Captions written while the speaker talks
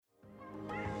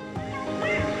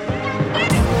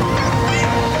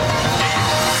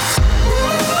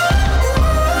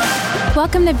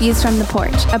Welcome to Views from the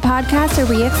Porch, a podcast where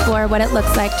we explore what it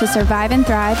looks like to survive and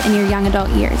thrive in your young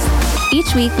adult years.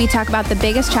 Each week, we talk about the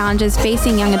biggest challenges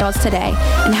facing young adults today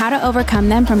and how to overcome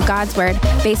them from God's Word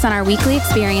based on our weekly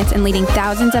experience in leading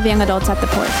thousands of young adults at the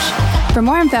Porch. For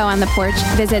more info on the Porch,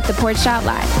 visit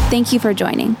theporch.live. Thank you for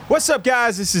joining. What's up,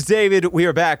 guys? This is David. We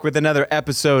are back with another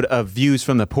episode of Views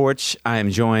from the Porch. I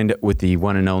am joined with the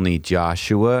one and only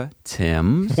Joshua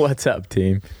Timms. What's up,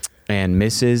 team? And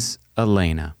Mrs.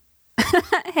 Elena.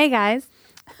 Hey, guys.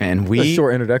 And A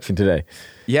short introduction today.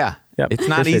 Yeah. Yep. It's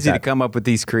not easy to come up with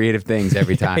these creative things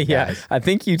every time, Yeah, guys. I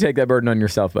think you take that burden on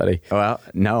yourself, buddy. Well,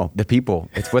 no, the people.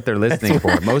 It's what they're listening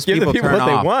for. Most Give the people people turn what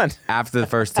they off want. after the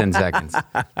first 10 seconds.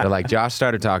 They're like, Josh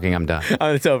started talking, I'm done.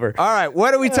 Oh, it's over. All right,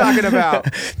 what are we talking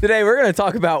about? Today, we're going to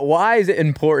talk about why is it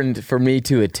important for me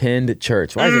to attend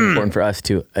church? Why is it important for us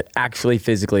to actually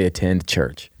physically attend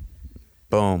church?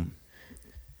 Boom.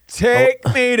 Take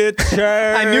me to church.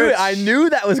 I knew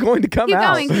that was going to come Keep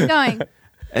out. going, keep going.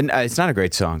 And it's not a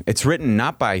great song. It's written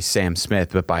not by Sam Smith,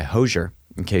 but by Hozier,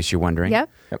 in case you're wondering. Yep.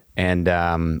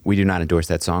 And we do not endorse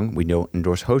that song. We don't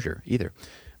endorse Hozier either.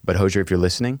 But Hozier, if you're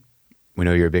listening, we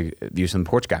know you're a big Views from the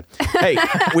Porch guy. Hey,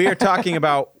 we are talking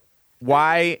about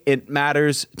why it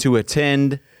matters to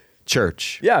attend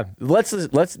church. Yeah,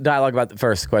 let's dialogue about the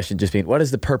first question, just being, what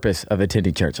is the purpose of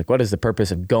attending church? Like, what is the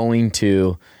purpose of going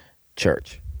to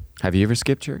church? Have you ever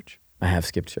skipped church? I have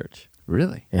skipped church.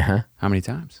 Really? Uh-huh. How many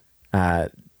times?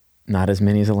 Not as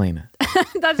many as Elena.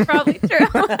 That's probably true.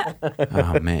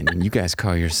 Oh, man. And you guys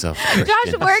call yourself Christians.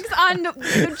 Josh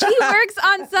works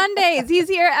on Sundays. He's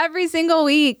here every single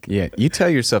week. Yeah, you tell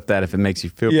yourself that if it makes you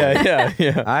feel better.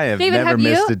 Yeah. I have David, never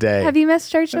missed a day. Have you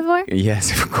missed church before?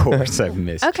 Yes, of course I've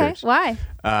missed Okay, church. why?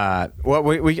 Well,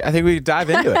 I think we could dive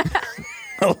into it.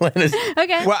 Elena's,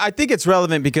 Okay. Well, I think it's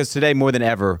relevant because today more than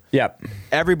ever, yep.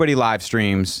 everybody live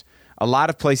streams. A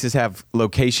lot of places have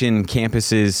location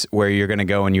campuses where you're going to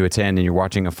go and you attend and you're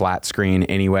watching a flat screen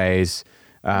anyways.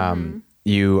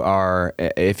 You are,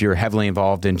 if you're heavily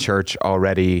involved in church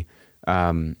already,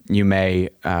 you may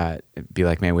be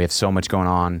like, man, we have so much going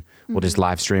on. We'll just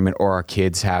live stream it. Or our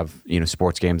kids have,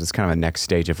 sports games. It's kind of a next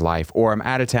stage of life. Or I'm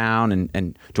out of town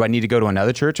and do I need to go to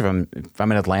another church? If I'm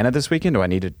in Atlanta this weekend, do I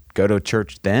need to go to a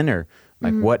church then? Or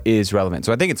like what is relevant?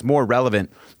 So I think it's more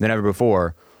relevant than ever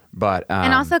before. But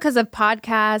And also because of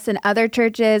podcasts and other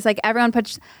churches, like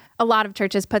a lot of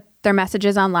churches put their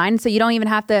messages online. So you don't even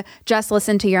have to just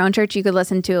listen to your own church. You could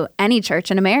listen to any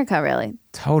church in America, really.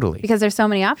 Totally. Because there's so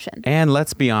many options. And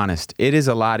let's be honest, it is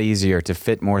a lot easier to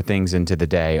fit more things into the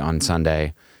day on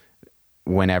Sunday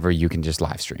whenever you can just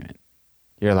live stream it.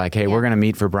 You're like, hey, we're going to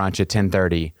meet for brunch at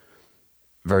 10:30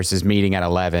 versus meeting at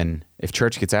 11. If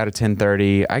church gets out at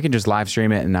 10:30, I can just live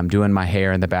stream it and I'm doing my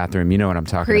hair in the bathroom. You know what I'm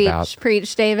talking about.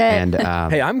 Preach, David. And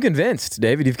Hey, I'm convinced,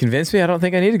 David. You've convinced me. I don't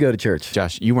think I need to go to church.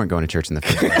 Josh, you weren't going to church in the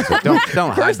first place. So don't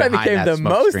hide First, I behind became that the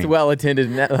smoke most screen.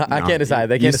 well-attended. I can't decide.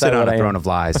 They can't you decide sit on what a I throne am. of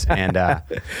lies. And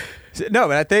no,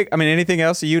 but anything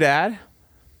else you'd add?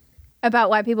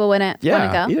 About why people wouldn't want to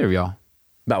Yeah, go. either of y'all.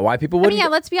 About why people I wouldn't. mean, yeah,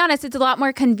 let's be honest. It's a lot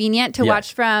more convenient to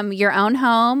watch from your own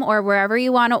home or wherever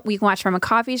you want. You can watch from a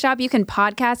coffee shop. You can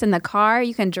podcast in the car.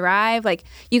 You can drive. Like,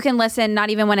 you can listen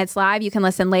not even when it's live. You can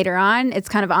listen later on. It's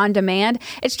kind of on demand.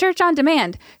 It's church on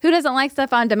demand. Who doesn't like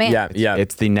stuff on demand? Yeah.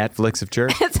 It's the Netflix of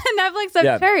church. It's the Netflix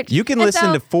of church. You can And listen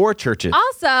so, to 4 churches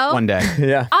also one day.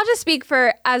 Yeah. I'll just speak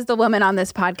as the woman on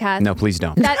this podcast. No, please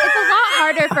don't. That it's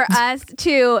a lot harder for us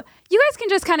to. You guys can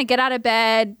just kind of get out of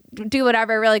bed, do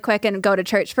whatever really quick, and go to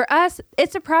church. For us,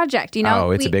 it's a project.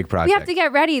 Oh, it's a big project. We have to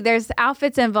get ready. There's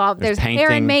outfits involved. There's hair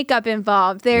painting. and makeup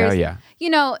involved. There's,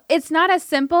 it's not as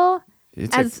simple.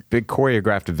 It's a big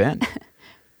choreographed event.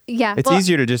 Yeah, It's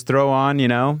easier to just throw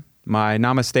on, my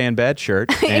Namaste in bed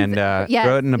shirt and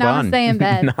throw it in a bun. Namaste in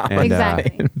bed.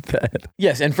 Exactly.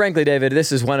 Yes, and frankly, David,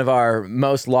 this is one of our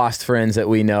most lost friends that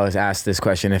we know has asked this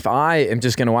question. If I am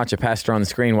just going to watch a pastor on the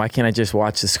screen, why can't I just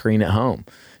watch the screen at home?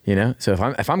 So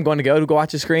if I'm going to go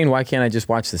watch a screen, why can't I just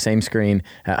watch the same screen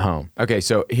at home? Okay,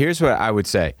 so here's what I would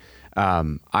say.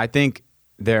 I think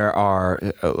there are,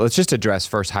 let's just address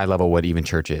first high level what even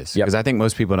church is. Because I think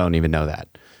most people don't even know that.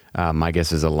 My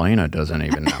guess is Elena doesn't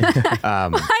even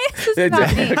know. Okay,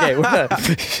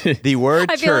 the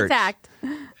word I feel church, attacked.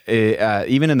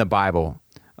 even in the Bible,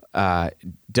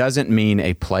 doesn't mean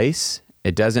a place.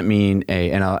 It doesn't mean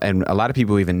and a lot of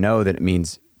people even know that it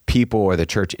means people or the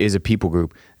church is a people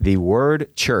group. The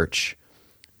word church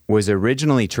was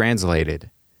originally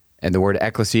translated, and the word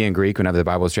ecclesia in Greek, whenever the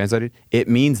Bible is translated, it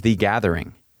means the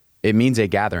gathering. It means a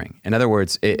gathering. In other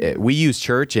words, we use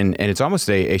church, and it's almost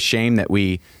a shame that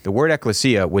the word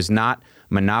ecclesia was not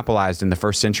monopolized in the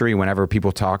first century. Whenever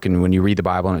people talk and when you read the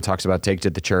Bible and it talks about take it to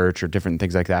the church or different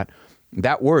things like that,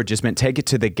 that word just meant take it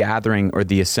to the gathering or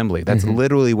the assembly. That's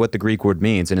literally what the Greek word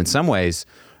means. And in some ways,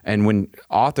 and when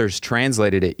authors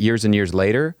translated it years and years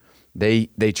later, they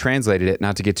translated it,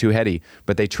 not to get too heady,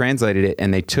 but they translated it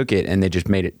and they took it and they just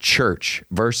made it church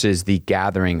versus the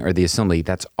gathering or the assembly.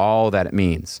 That's all that it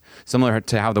means. Similar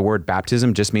to how the word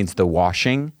baptism just means the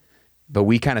washing, but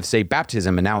we kind of say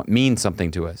baptism and now it means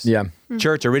something to us. Yeah.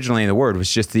 Church originally in the word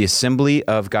was just the assembly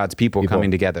of God's people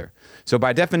coming together. So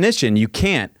by definition, you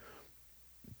can't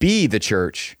be the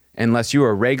church unless you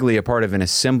are regularly a part of an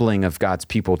assembling of God's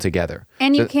people together.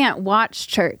 And you can't watch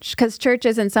church because church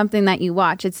isn't something that you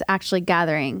watch. It's actually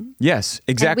gathering. Yes,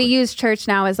 exactly. And we use church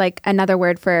now as like another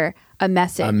word for a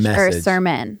message. Or a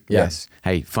sermon. Yes.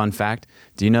 Hey, fun fact.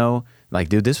 Do you know, like,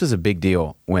 dude, this was a big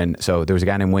deal so there was a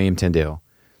guy named William Tyndale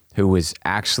who was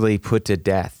actually put to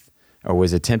death or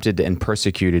was attempted and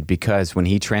persecuted because when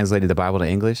he translated the Bible to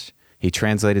English, he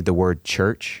translated the word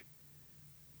church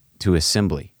to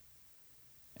assembly.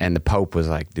 And the Pope was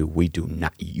like, dude,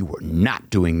 you are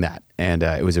not doing that. And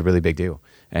it was a really big deal.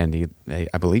 And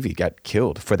I believe he got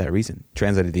killed for that reason,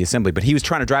 translated the assembly. But he was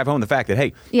trying to drive home the fact that,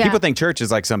 hey, people think church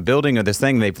is like some building or this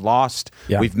thing they've lost.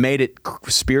 Yeah. We've made it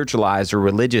spiritualized or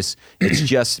religious. It's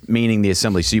just meaning the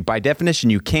assembly. So by definition,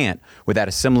 you can't without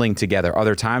assembling together.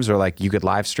 Other times where like you could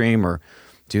live stream or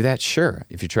do that, sure.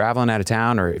 If you're traveling out of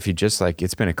town or if you just like,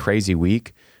 it's been a crazy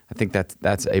week, I think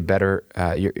that's a better,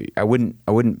 I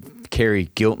wouldn't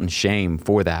carry guilt and shame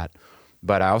for that,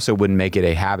 but I also wouldn't make it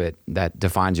a habit that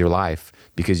defines your life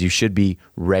because you should be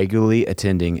regularly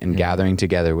attending and gathering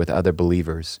together with other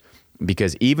believers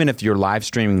because even if you're live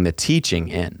streaming the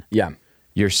teaching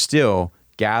you're still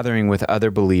gathering with other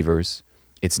believers.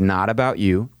 It's not about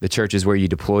you. The church is where you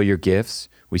deploy your gifts.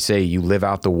 We say you live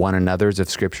out the one another's of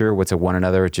Scripture. What's a one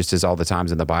another? It just is all the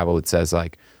times in the Bible. It says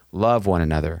like love one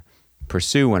another,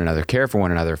 pursue one another, care for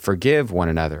one another, forgive one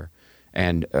another.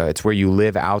 And it's where you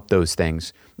live out those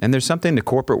things. And there's something to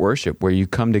corporate worship where you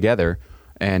come together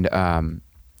and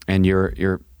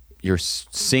you're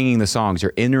singing the songs.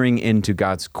 You're entering into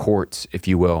God's courts, if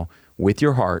you will, with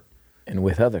your heart. And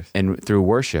with others. And through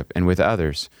worship and with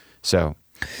others. So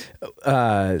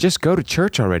just go to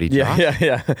church already, Josh.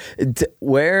 Yeah.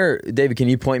 Where, David, can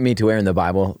you point me to where in the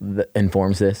Bible that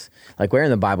informs this? Like where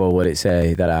in the Bible would it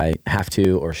say that I have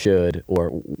to or should, or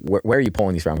where are you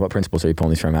pulling these from? What principles are you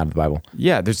pulling these from out of the Bible?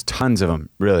 Yeah, there's tons of them,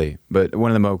 really. But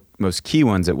one of the most key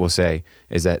ones that we'll say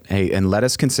is that, hey, and let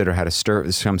us consider how to stir,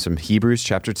 this comes from Hebrews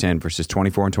chapter 10, verses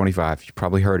 24 and 25. You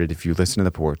probably heard it if you listen to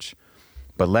the porch.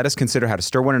 But let us consider how to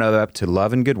stir one another up to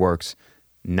love and good works,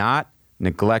 not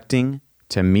neglecting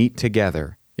to meet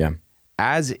together,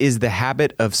 as is the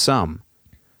habit of some,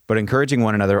 but encouraging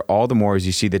one another all the more as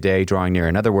you see the day drawing near.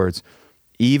 In other words,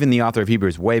 even the author of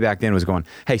Hebrews way back then was going,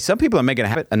 hey, some people are making a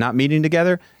habit of not meeting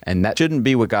together, and that shouldn't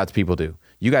be what God's people do.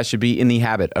 You guys should be in the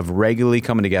habit of regularly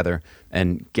coming together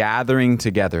and gathering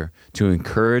together to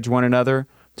encourage one another,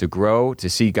 to grow, to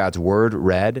see God's word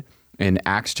read. In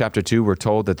Acts chapter 2, we're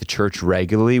told that the church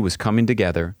regularly was coming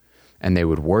together and they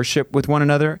would worship with one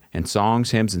another in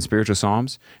songs, hymns, and spiritual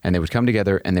psalms, and they would come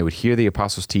together and they would hear the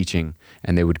apostles' teaching,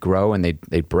 and they would grow and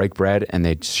they'd break bread and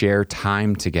they'd share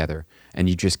time together. And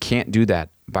you just can't do that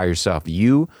by yourself.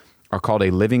 You are called a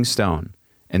living stone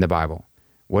in the Bible.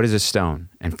 What is a stone?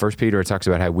 And 1 Peter, it talks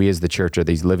about how we as the church are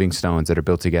these living stones that are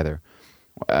built together.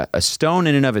 A stone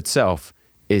in and of itself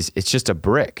it's just a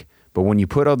brick. But when you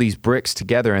put all these bricks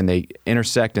together and they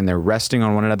intersect and they're resting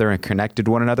on one another and connected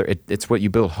to one another, it's what you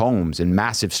build homes and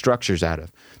massive structures out of.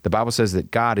 The Bible says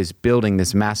that God is building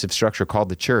this massive structure called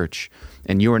the church,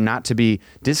 and you are not to be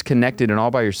disconnected and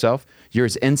all by yourself. You're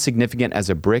as insignificant as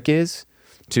a brick is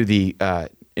to the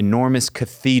enormous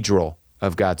cathedral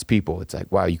of God's people. It's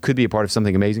like, wow, you could be a part of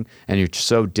something amazing, and you're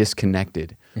so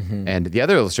disconnected. Mm-hmm. And the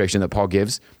other illustration that Paul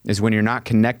gives is when you're not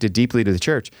connected deeply to the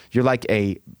church, you're like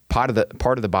a part of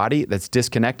the body that's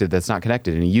disconnected, that's not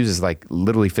connected. And he uses like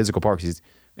literally physical parts. He's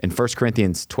in 1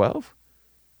 Corinthians 12.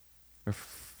 1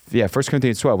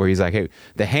 Corinthians 12, where he's like, hey,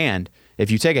 the hand, if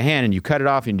you take a hand and you cut it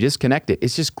off and you disconnect it,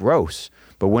 it's just gross.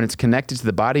 But when it's connected to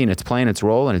the body and it's playing its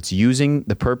role and it's using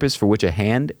the purpose for which a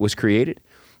hand was created,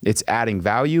 it's adding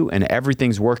value and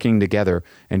everything's working together.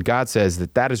 And God says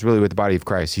that is really what the body of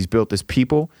Christ. He's built this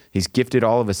people. He's gifted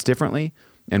all of us differently.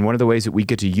 And one of the ways that we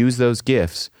get to use those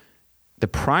gifts, the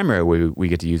primary way we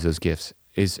get to use those gifts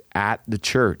is at the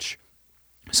church.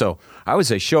 So I would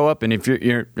say show up, and if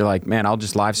you're like, man, I'll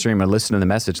just live stream and listen to the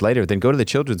message later, then go to the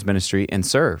children's ministry and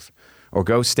serve. Or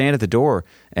go stand at the door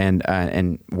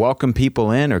and welcome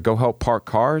people in, or go help park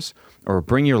cars, or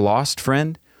bring your lost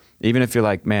friend. Even if you're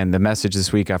like, man, the message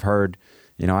this week I've heard,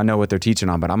 I know what they're teaching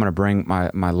on, but I'm going to bring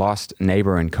my lost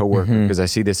neighbor and coworker because I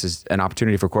see this as an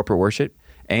opportunity for corporate worship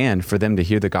and for them to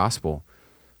hear the gospel.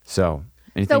 So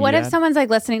what if someone's like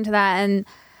listening to that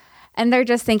and they're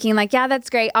just thinking like, yeah, that's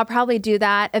great. I'll probably do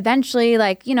that eventually,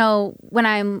 like, when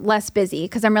I'm less busy,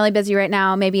 because I'm really busy right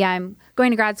now. Maybe I'm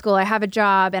going to grad school, I have a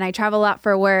job, and I travel a lot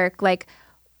for work. Like,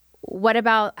 what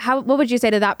would you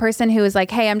say to that person who is like,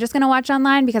 hey, I'm just going to watch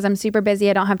online because I'm super busy.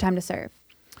 I don't have time to serve.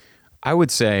 I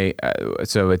would say,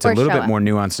 so it's a little bit more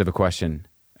nuanced of a question.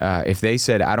 If they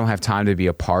said, I don't have time to be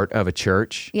a part of a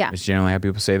church, it's generally how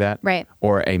people say that, right?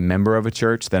 Or a member of a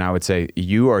church, then I would say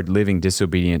you are living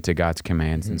disobedient to God's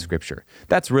commands in Scripture.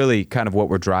 That's really kind of what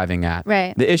we're driving at.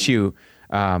 Right. The issue,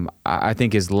 I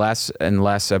think, is less and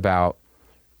less about,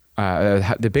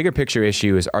 the bigger picture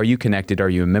issue is, are you connected? Are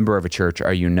you a member of a church?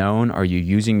 Are you known? Are you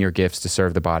using your gifts to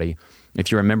serve the body?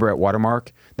 If you're a member at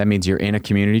Watermark, that means you're in a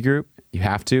community group. You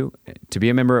have to be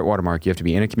a member at Watermark, you have to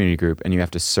be in a community group and you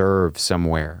have to serve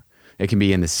somewhere. It can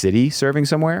be in the city serving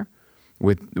somewhere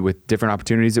with different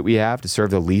opportunities that we have to serve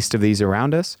the least of these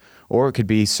around us, or it could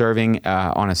be serving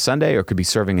on a Sunday, or it could be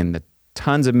serving in the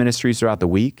tons of ministries throughout the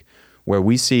week where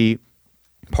we see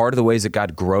part of the ways that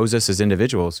God grows us as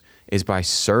individuals is by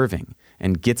serving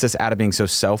and gets us out of being so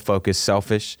self-focused,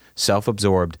 selfish,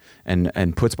 self-absorbed,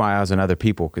 and puts my eyes on other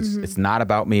people because it's not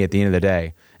about me at the end of the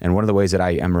day. And one of the ways that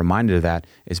I am reminded of that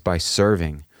is by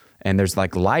serving. And there's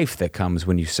like life that comes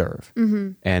when you serve.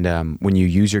 And when you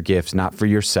use your gifts, not for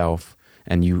yourself,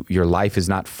 and your life is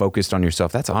not focused on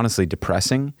yourself, that's honestly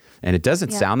depressing. And it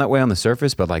doesn't sound that way on the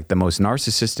surface, but like the most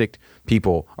narcissistic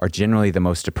people are generally the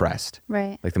most depressed.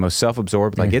 Right. Like the most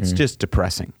self-absorbed, like it's just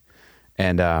depressing.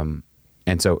 And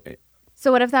so...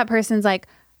 So what if that person's like,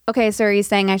 okay, so are you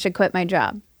saying I should quit my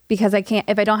job because I can't,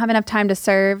 if I don't have enough time to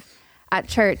serve at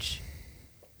church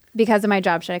because of my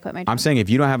job, should I quit my job? I'm saying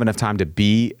if you don't have enough time to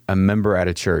be a member at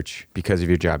a church because of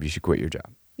your job, you should quit your job.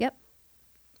 Yep.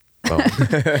 Well,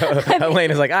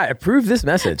 Elena's like, I approve this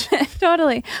message.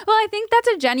 Totally. Well, I think that's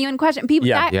a genuine question.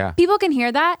 People can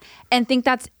hear that and think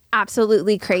that's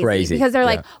absolutely crazy because they're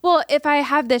like, well, if I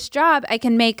have this job, I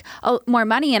can make more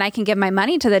money and I can give my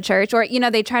money to the church, or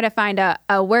they try to find a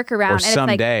workaround. Or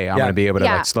someday I'm going to be able to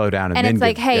like slow down and it's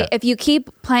like, hey, if you keep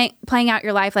playing out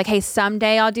your life like, hey,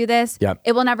 someday I'll do this,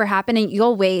 it will never happen, and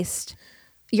you'll waste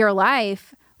your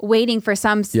life waiting for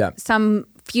some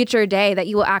future day that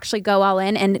you will actually go all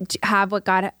in and have what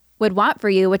God would want for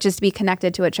you, which is to be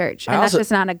connected to a church, and that's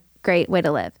just not a great way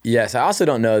to live. Yes, I also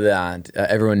don't know that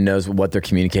everyone knows what they're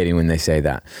communicating when they say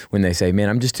that. When they say, man,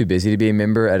 I'm just too busy to be a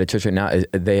member at a church right now,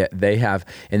 they have,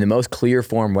 in the most clear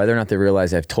form, whether or not they realize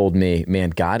they've told me,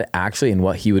 man, God actually and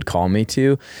what he would call me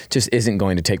to just isn't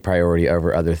going to take priority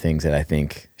over other things that I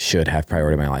think should have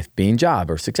priority in my life, being job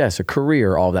or success or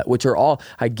career, all that, which are all,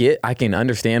 I can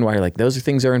understand why you're like, those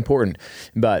things are important.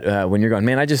 But when you're going,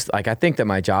 man, I think that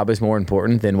my job is more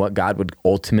important than what God would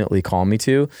ultimately call me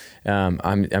to.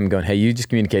 I'm going, hey, you just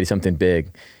communicated something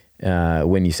big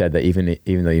when you said that, even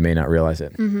though you may not realize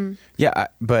it. Mm-hmm. Yeah,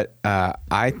 but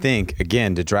I think,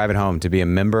 again, to drive it home, to be a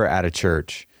member at a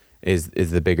church is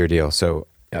the bigger deal. So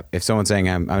if someone's saying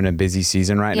I'm in a busy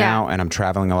season right now and I'm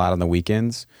traveling a lot on the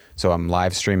weekends, so I'm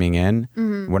live streaming in,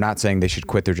 we're not saying they should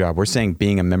quit their job. We're saying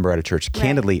being a member at a church.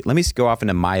 Candidly, let me go off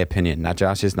into my opinion, not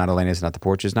Josh's, not Elena's, not the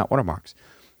Porch's, not Watermark's.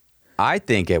 I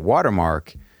think at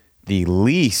Watermark, the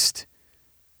least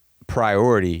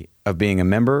priority of being a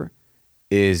member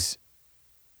is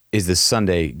the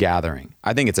Sunday gathering.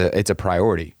 I think it's a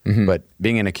priority, but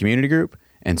being in a community group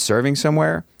and serving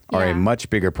somewhere are a much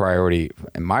bigger priority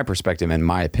in my perspective, in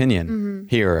my opinion,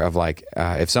 here of like,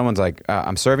 if someone's like,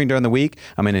 I'm serving during the week,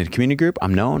 I'm in a community group,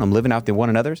 I'm known, I'm living out the one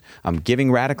another's, I'm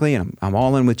giving radically, and I'm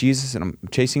all in with Jesus and I'm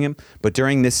chasing him. But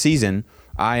during this season,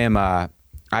 I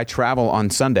travel on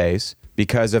Sundays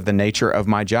because of the nature of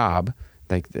my job,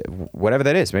 like whatever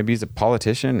that is. Maybe he's a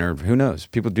politician or who knows.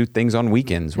 People do things on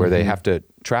weekends where they have to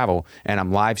travel, and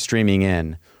I'm live streaming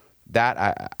in.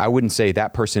 That I wouldn't say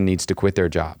that person needs to quit their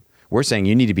job. We're saying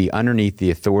you need to be underneath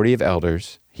the authority of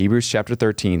elders. Hebrews chapter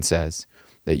 13 says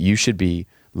that you should be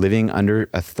living under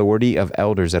authority of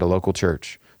elders at a local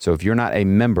church. So if you're not a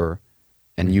member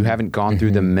and you haven't gone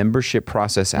through the membership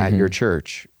process at your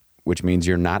church, which means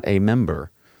you're not a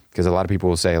member, because a lot of people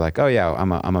will say like, oh yeah,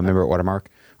 I'm a member at Watermark,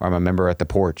 or I'm a member at the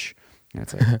Porch. And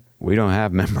it's like, we don't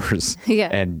have members.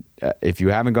 And if you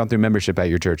haven't gone through membership at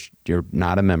your church, you're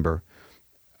not a member.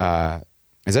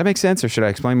 Does that make sense, or should I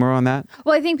explain more on that?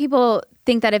 Well, I think people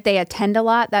think that if they attend a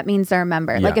lot, that means they're a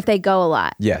member. Like if they go a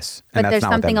lot. Yes. But there's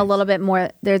something a little bit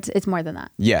more, it's more than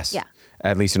that. Yes. Yeah.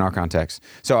 At least in our context.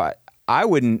 So I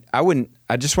wouldn't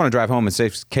I just want to drive home and say,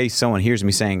 in case someone hears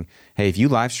me saying, hey, if you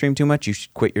live stream too much, you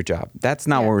should quit your job. That's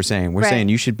not what we're saying. We're saying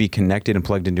you should be connected and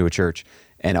plugged into a church.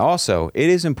 And also, it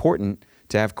is important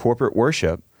to have corporate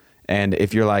worship. And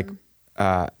if you're like,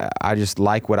 I just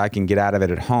like what I can get out of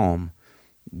it at home,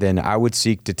 then I would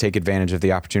seek to take advantage of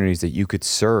the opportunities that you could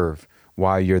serve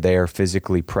while you're there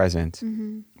physically present.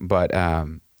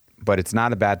 But it's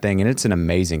not a bad thing, and it's an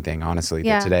amazing thing, honestly,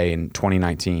 that today in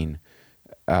 2019,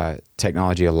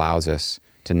 technology allows us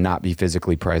to not be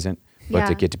physically present, but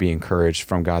to get to be encouraged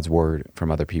from God's word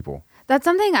from other people. That's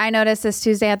something I noticed this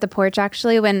Tuesday at the porch,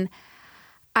 actually, when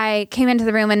I came into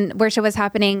the room and worship was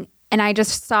happening, and I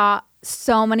just saw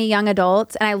so many young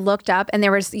adults, and I looked up and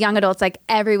there was young adults like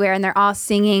everywhere, and they're all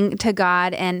singing to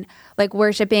God and like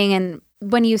worshiping. And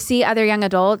when you see other young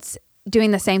adults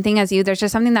doing the same thing as you, there's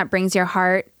just something that brings your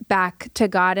heart back to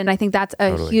God. And I think that's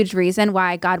a huge reason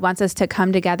why God wants us to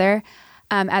come together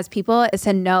as people, is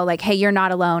to know like, hey, you're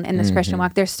not alone in this Christian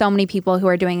walk. There's so many people who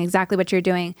are doing exactly what you're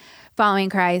doing, following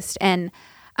Christ and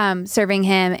serving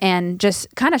him and just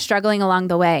kind of struggling along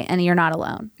the way, and you're not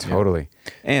alone. Totally.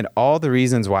 And all the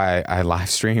reasons why I live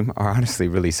stream are honestly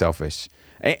really selfish.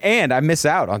 And I miss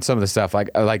out on some of the stuff.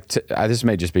 This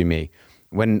may just be me.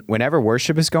 Whenever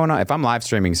worship is going on, if I'm live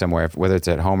streaming somewhere, whether it's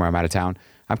at home or I'm out of town,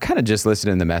 I'm kind of just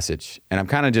listening to the message, and I'm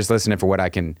kind of just listening for what I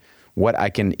can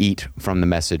eat from the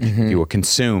message. If you will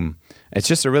consume. It's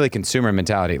just a really consumer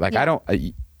mentality. Like I don't.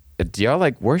 Do y'all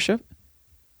like worship?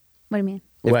 What do you mean?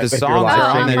 If the songs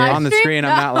are on the screen,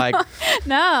 I'm not like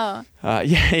no. No.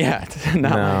 Yeah,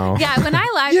 when I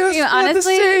live stream,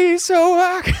 honestly, the sea, so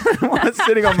I'm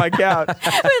sitting on my couch,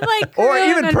 with like or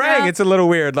even and praying, rap. it's a little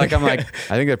weird. Like I'm like,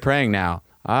 I think they're praying now.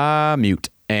 Mute.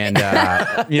 And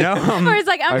you know, or it's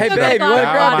like, I'm hey, gonna babe, go you wanna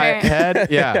grab grab water. my head.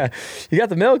 Yeah. You got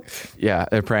the milk? Yeah,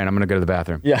 they're praying. I'm going to go to the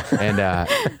bathroom. Yeah.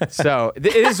 And so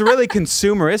it is really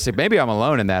consumeristic. Maybe I'm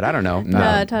alone in that. I don't know.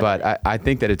 Totally. But I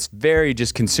think that it's very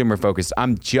just consumer focused.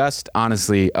 I'm just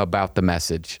honestly about the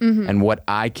message and what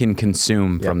I can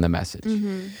consume from the message.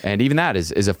 And even that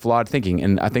is a flawed thinking.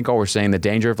 And I think all we're saying, the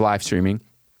danger of live streaming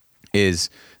is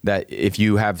that if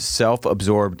you have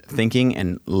self-absorbed thinking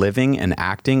and living and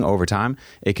acting over time,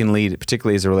 it can lead,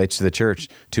 particularly as it relates to the church,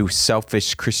 to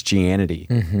selfish Christianity,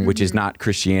 which is not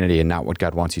Christianity and not what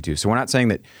God wants you to. So we're not saying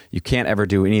that you can't ever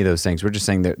do any of those things. We're just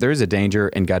saying that there is a danger,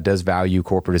 and God does value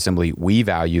corporate assembly. We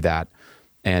value that.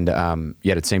 And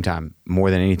yet at the same time,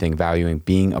 more than anything, valuing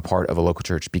being a part of a local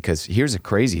church. Because here's a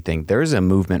crazy thing. There's a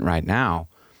movement right now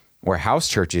where house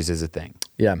churches is a thing.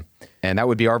 Yeah. And that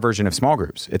would be our version of small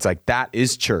groups. It's like, that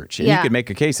is church. And you could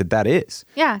make a case that is.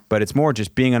 Yeah. But it's more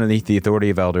just being underneath the authority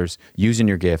of elders, using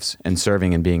your gifts and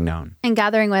serving and being known. And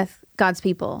gathering with God's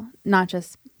people, not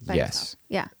just by yourself.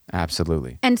 Yeah.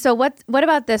 Absolutely. And so what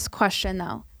about this question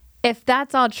though? If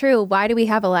that's all true, why do we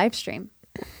have a live stream?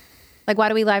 Like why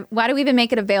do we even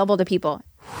make it available to people?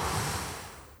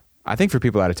 I think for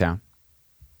people out of town.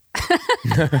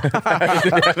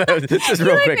 This is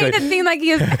real quickly. Made it seem like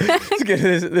he's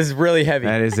This is really heavy.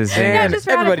 That is his And just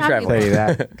for out of everybody town travel. Tell you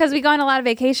that. because we go on a lot of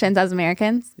vacations as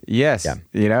Americans. Yes. Yeah.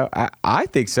 You know, I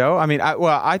think so. I mean,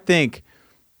 I think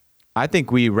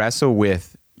we wrestle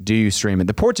with, do you stream it?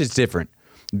 The porch is different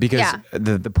because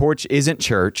the porch isn't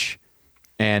church,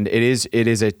 and it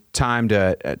is a time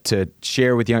to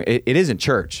share with young. It isn't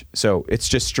church, so it's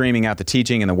just streaming out the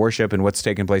teaching and the worship and what's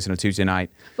taking place on a Tuesday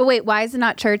night. But wait, why is it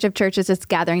not church if church is just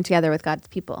gathering together with God's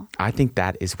people? I think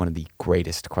that is one of the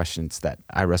greatest questions that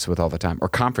I wrestle with all the time. Or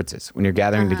conferences, when you're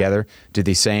gathering together, do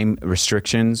the same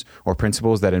restrictions or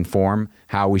principles that inform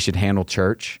how we should handle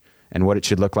church and what it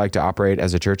should look like to operate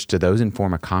as a church, do those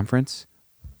inform a conference?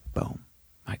 Boom,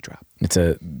 mic drop.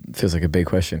 Feels like a big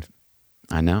question.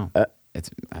 I know. It's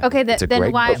Okay, it's a then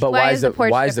great why question. is the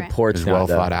porch why is the different? porch It was not well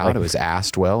though? thought out. Like, It was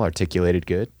asked well, articulated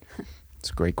good.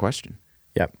 It's a great question.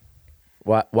 Yep.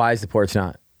 Why is the porch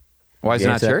not? Why is it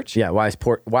not Answer? church? Yeah. Why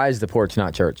is the porch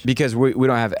not church? Because we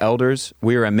don't have elders.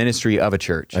 We are a ministry of a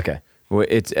church. Okay.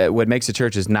 It's what makes a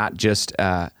church is not just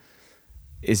an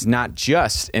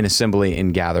assembly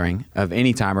and gathering of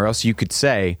any time, or else you could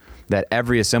say that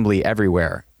every assembly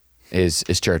everywhere is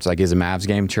church. Like, is a Mavs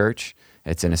game church?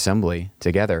 It's an assembly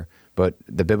together. But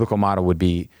the biblical model would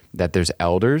be that there's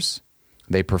elders.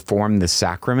 They perform the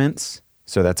sacraments.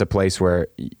 So that's a place where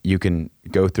you can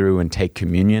go through and take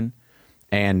communion,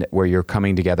 and where you're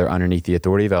coming together underneath the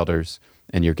authority of elders,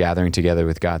 and you're gathering together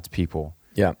with God's people.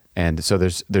 Yeah. And so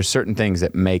there's certain things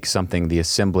that make something the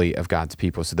assembly of God's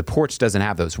people. So the porch doesn't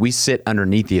have those. We sit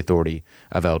underneath the authority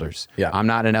of elders. Yeah. I'm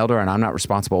not an elder, and I'm not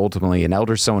responsible ultimately. An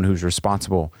elder is someone who's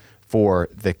responsible for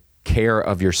the care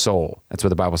of your soul. That's what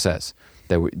the Bible says,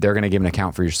 that they're going to give an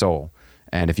account for your soul.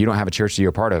 And if you don't have a church that you're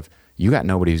a part of, you got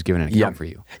nobody who's giving an account for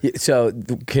you. So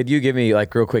could you give me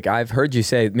real quick, I've heard you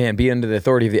say, man, be under the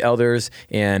authority of the elders,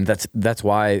 and that's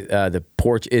why the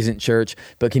porch isn't church.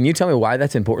 But can you tell me why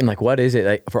that's important? Like, what is it?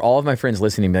 Like, for all of my friends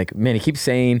listening, like, man, he keeps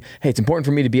saying, hey, it's important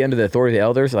for me to be under the authority of the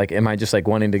elders. Like, am I just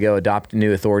wanting to go adopt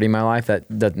new authority in my life?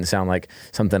 That doesn't sound like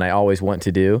something I always want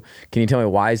to do. Can you tell me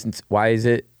why is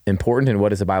it important, and what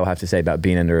does the Bible have to say about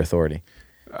being under authority?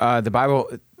 The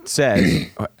Bible says,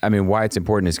 why it's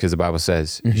important is because the Bible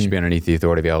says you should be underneath the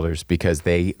authority of elders, because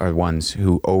they are ones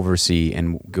who oversee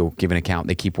and go give an account.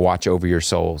 They keep watch over your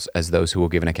souls as those who will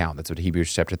give an account. That's what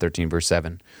Hebrews chapter 13, verse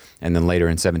 7. And then later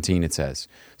in 17 it says.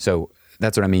 So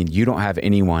that's what I mean. You don't have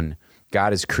anyone.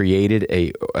 God has created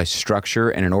a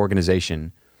structure and an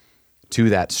organization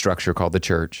to that structure called the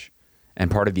church.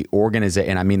 And part of the organization,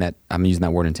 and I mean that, I'm using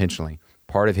that word intentionally,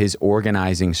 part of his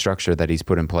organizing structure that he's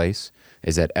put in place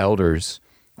is that elders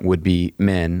would be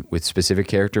men with specific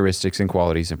characteristics and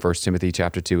qualities. In 1 Timothy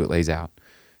chapter 2, it lays out.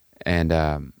 And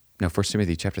 1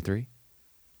 Timothy chapter 3?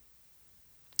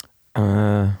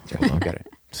 Got it.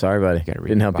 Sorry, buddy.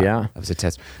 Didn't help you out. That was a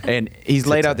test. And he's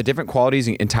laid out the different qualities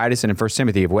in Titus and in 1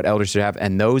 Timothy of what elders should have.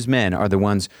 And those men are the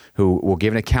ones who will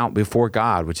give an account before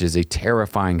God, which is a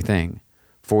terrifying thing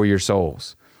for your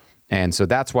souls. And so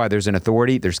that's why there's an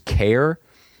authority, there's care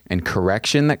and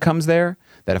correction that comes there,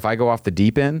 that if I go off the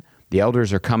deep end, the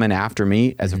elders are coming after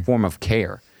me as a form of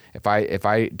care. If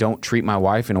I don't treat my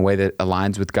wife in a way that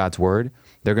aligns with God's word,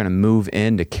 they're going to move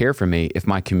in to care for me. If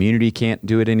my community can't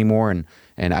do it anymore and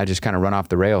I just kind of run off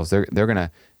the rails, they're going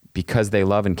to, because they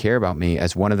love and care about me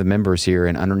as one of the members here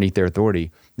and underneath their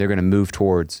authority, they're going to move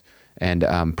towards and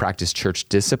practice church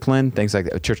discipline, things like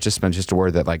that. Church discipline is just a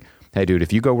word that hey, dude,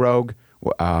 if you go rogue,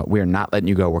 we are not letting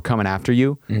you go. We're coming after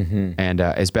you, and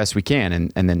as best we can.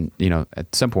 And then,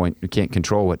 at some point, we can't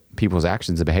control what people's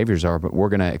actions and behaviors are, but we're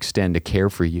going to extend a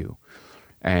care for you.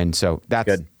 And so that's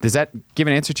good. Does that give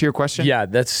an answer to your question? Yeah,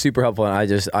 that's super helpful. And I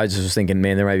just was thinking,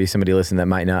 man, there might be somebody listening that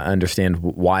might not understand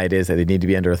why it is that they need to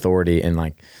be under authority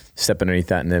and step underneath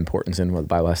that and the importance in what the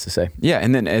Bible has to say. Yeah,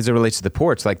 and then as it relates to the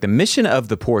porch, the mission of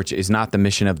the porch is not the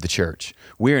mission of the church.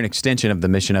 We're an extension of the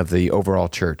mission of the overall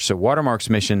church. So Watermark's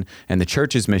mission and the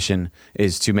church's mission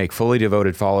is to make fully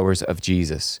devoted followers of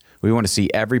Jesus. We want to see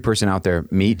every person out there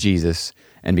meet Jesus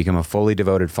and become a fully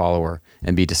devoted follower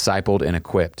and be discipled and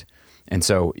equipped. And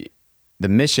so the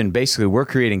mission, basically, we're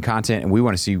creating content and we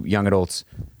want to see young adults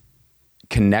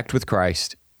connect with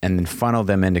Christ and then funnel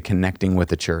them into connecting with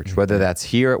the church, whether that's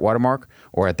here at Watermark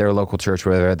or at their local church,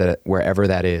 wherever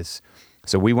that is.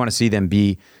 So we want to see them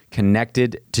be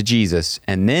connected to Jesus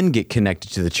and then get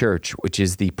connected to the church, which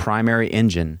is the primary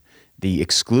engine, the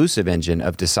exclusive engine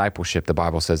of discipleship the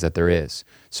Bible says that there is.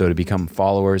 So to become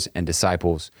followers and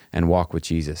disciples and walk with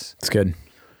Jesus. That's good.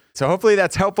 So hopefully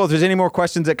that's helpful. If there's any more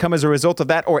questions that come as a result of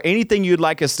that or anything you'd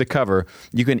like us to cover,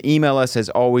 you can email us as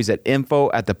always at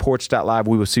info@theporch.live.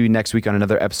 We will see you next week on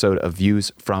another episode of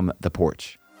Views from the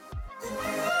Porch.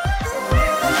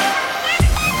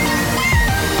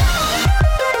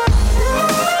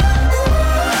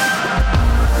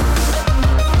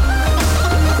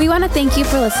 We want to thank you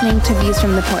for listening to Views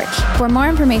from the Porch. For more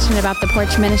information about The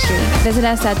Porch Ministry, visit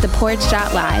us at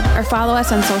theporch.live or follow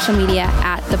us on social media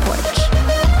at The Porch.